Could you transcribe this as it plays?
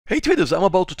Hey traders, I'm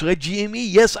about to trade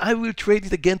GME. Yes, I will trade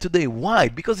it again today. Why?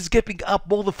 Because it's gapping up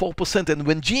more than 4%, and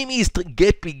when GME is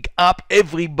gapping up,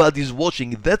 everybody's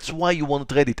watching. That's why you want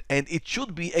to trade it, and it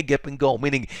should be a gap and go,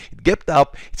 meaning it gapped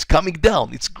up, it's coming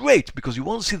down. It's great because you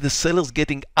want to see the sellers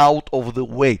getting out of the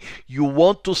way. You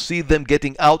want to see them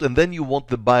getting out, and then you want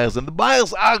the buyers, and the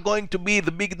buyers are going to be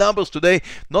the big numbers today.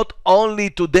 Not only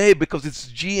today because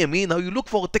it's GME. Now you look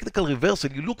for a technical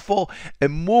reversal, you look for a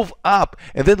move up,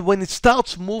 and then when it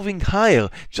starts moving higher,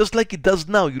 just like it does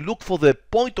now, you look for the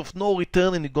point of no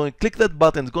return, and you're going to click that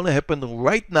button. It's going to happen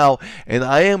right now, and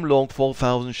I am long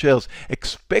 4,000 shares,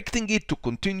 expecting it to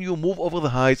continue move over the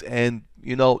highs and,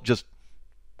 you know, just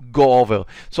go over.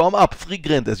 So I'm up 3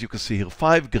 grand, as you can see here,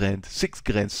 5 grand, 6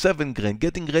 grand, 7 grand,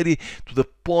 getting ready to the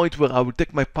point where I will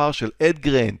take my partial, 8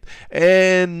 grand,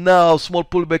 and now small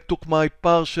pullback, took my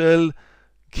partial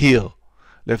here.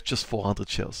 Left just 400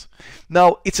 shares.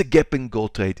 Now, it's a gap and go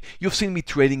trade. You've seen me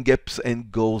trading gaps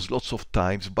and goes lots of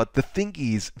times, but the thing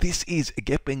is, this is a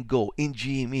gap and go in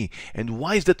GME. And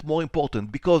why is that more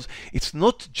important? Because it's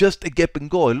not just a gap and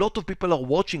go. A lot of people are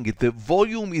watching it. The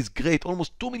volume is great,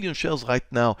 almost 2 million shares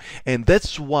right now. And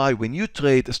that's why when you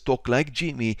trade a stock like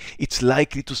GME, it's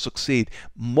likely to succeed.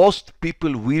 Most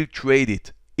people will trade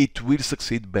it. It will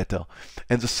succeed better.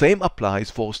 And the same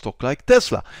applies for a stock like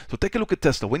Tesla. So take a look at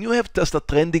Tesla. When you have Tesla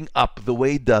trending up the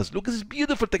way it does, look at this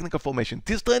beautiful technical formation.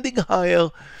 It is trending higher.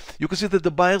 You can see that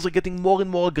the buyers are getting more and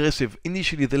more aggressive.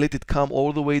 Initially, they let it come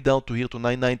all the way down to here to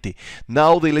 990.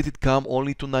 Now they let it come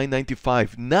only to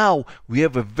 995. Now we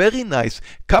have a very nice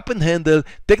cup and handle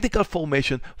technical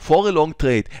formation for a long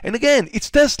trade. And again, it's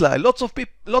Tesla. Lot of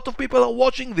people are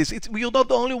watching this. You're not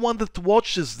the only one that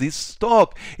watches this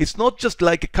stock. It's not just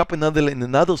like a cup and handle in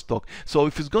another stock. So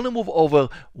if it's going to move over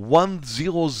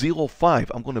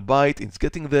 1005, I'm going to buy it. It's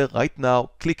getting there right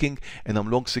now, clicking, and I'm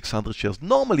long 600 shares.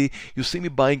 Normally, you see me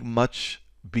buying much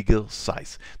bigger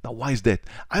size. Now, why is that?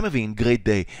 I'm having a great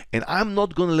day, and I'm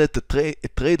not going to let a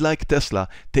trade like Tesla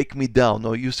take me down.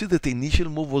 Now, you see that the initial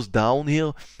move was down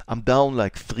here. I'm down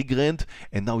like 3 grand,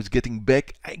 and now it's getting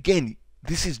back. Again,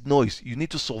 this is noise. You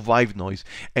need to survive noise.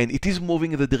 And it is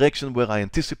moving in the direction where I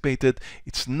anticipated.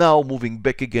 It's now moving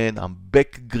back again. I'm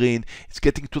back green. It's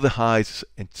getting to the highs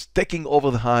and it's taking over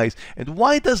the highs. And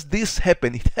why does this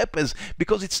happen? It happens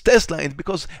because it's Tesla and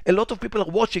because a lot of people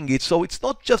are watching it. So it's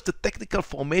not just a technical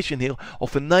formation here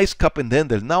of a nice cup and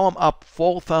handle. Now I'm up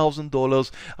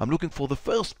 $4,000. I'm looking for the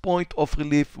first point of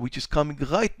relief, which is coming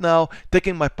right now,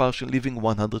 taking my partial, leaving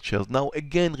 100 shares. Now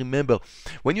again, remember,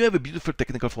 when you have a beautiful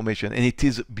technical formation, and it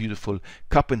is beautiful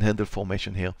cup and handle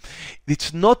formation here,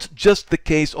 it's not just the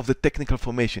case of the technical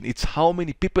formation, it's how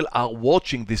many people are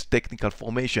watching this technical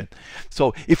formation.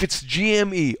 So if it's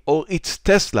GME or it's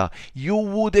Tesla, you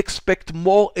would expect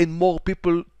more and more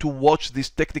people to watch this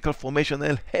technical formation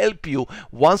and help you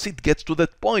once it gets to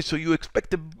that point. So you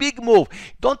expect a big move.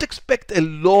 Don't expect a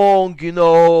long,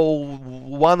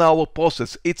 1 hour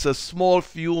process. It's a small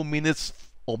few minutes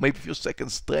or maybe a few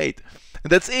seconds straight,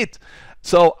 and that's it.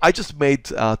 So I just made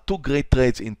 2 great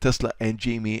trades in Tesla and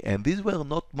GME, and these were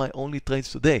not my only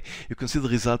trades today. You can see the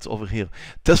results over here.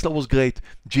 Tesla was great,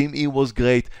 GME was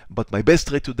great, but my best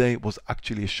trade today was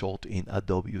actually a short in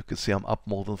ADBE. You can see I'm up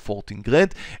more than 14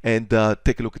 grand. And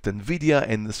take a look at NVDA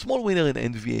and the small winner in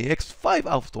NVAX. 5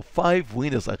 out of 5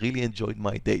 winners. I really enjoyed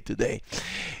my day today.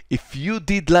 If you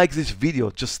did like this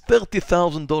video, just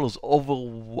 $30,000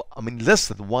 over, less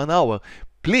than 1 hour,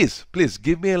 please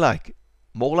give me a like.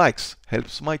 More likes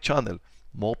helps my channel.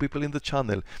 More people in the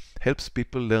channel helps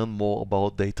people learn more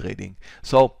about day trading.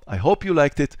 So I hope you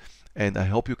liked it, and I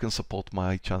hope you can support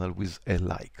my channel with a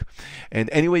like. And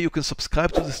anyway, you can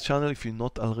subscribe to this channel if you're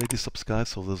not already subscribed.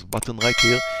 So there's a button right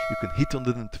here. You can hit on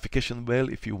the notification bell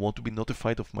if you want to be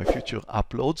notified of my future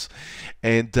uploads.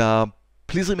 And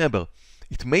please remember,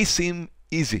 it may seem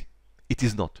easy. It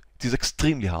is not. It is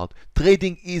extremely hard.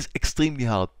 Trading is extremely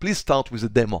hard. Please start with a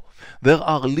demo. There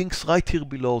are links right here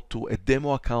below to a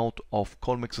demo account of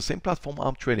Colmex, the same platform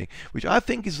I'm trading, which I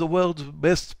think is the world's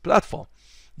best platform.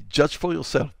 Judge for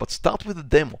yourself, but start with a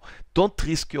demo. Don't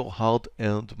risk your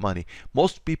hard-earned money.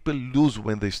 Most people lose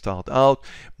when they start out.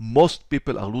 Most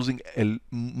people are losing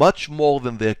much more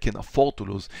than they can afford to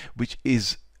lose, which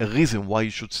is a reason why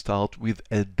you should start with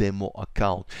a demo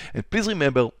account. And please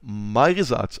remember, my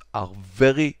results are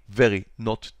very, very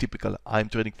not typical. I'm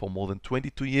trading for more than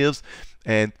 22 years,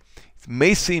 and it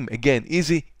may seem, again,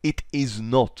 easy. It is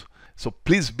not. So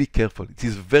please be careful. It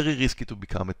is very risky to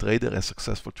become a trader, a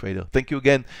successful trader. Thank you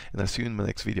again, and I'll see you in my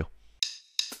next video.